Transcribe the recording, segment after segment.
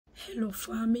Hello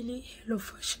family, hello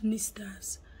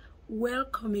fashionistas.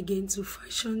 Welcome again to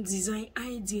Fashion Design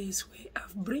Ideas, where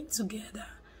I've bring together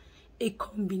a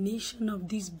combination of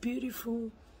these beautiful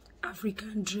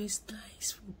African dress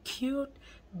styles for cute,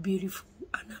 beautiful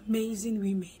and amazing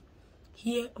women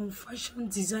here on Fashion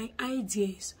Design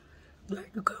Ideas that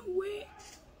you can wear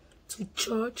to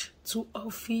church, to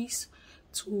office,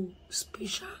 to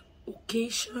special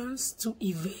occasions, to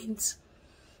events.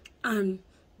 And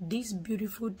these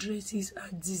beautiful dresses are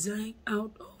designed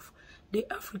out of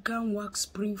the African wax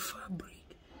spring fabric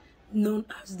known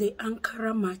as the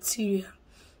Ankara material,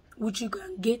 which you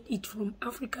can get it from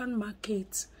African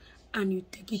markets and you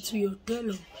take it to your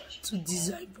tailor to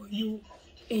design for you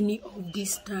any of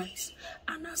these styles.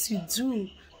 And as you do,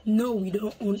 no, we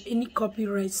don't own any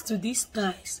copyrights to these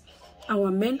styles.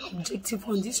 Our main objective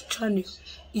on this channel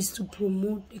is to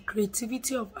promote the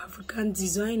creativity of African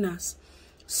designers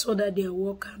so that their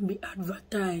work can be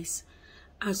advertised.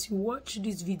 As you watch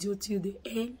this video till the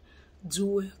end, do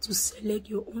well to select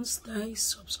your own style,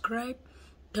 subscribe,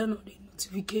 turn on the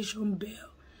notification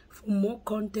bell for more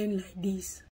content like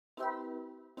this.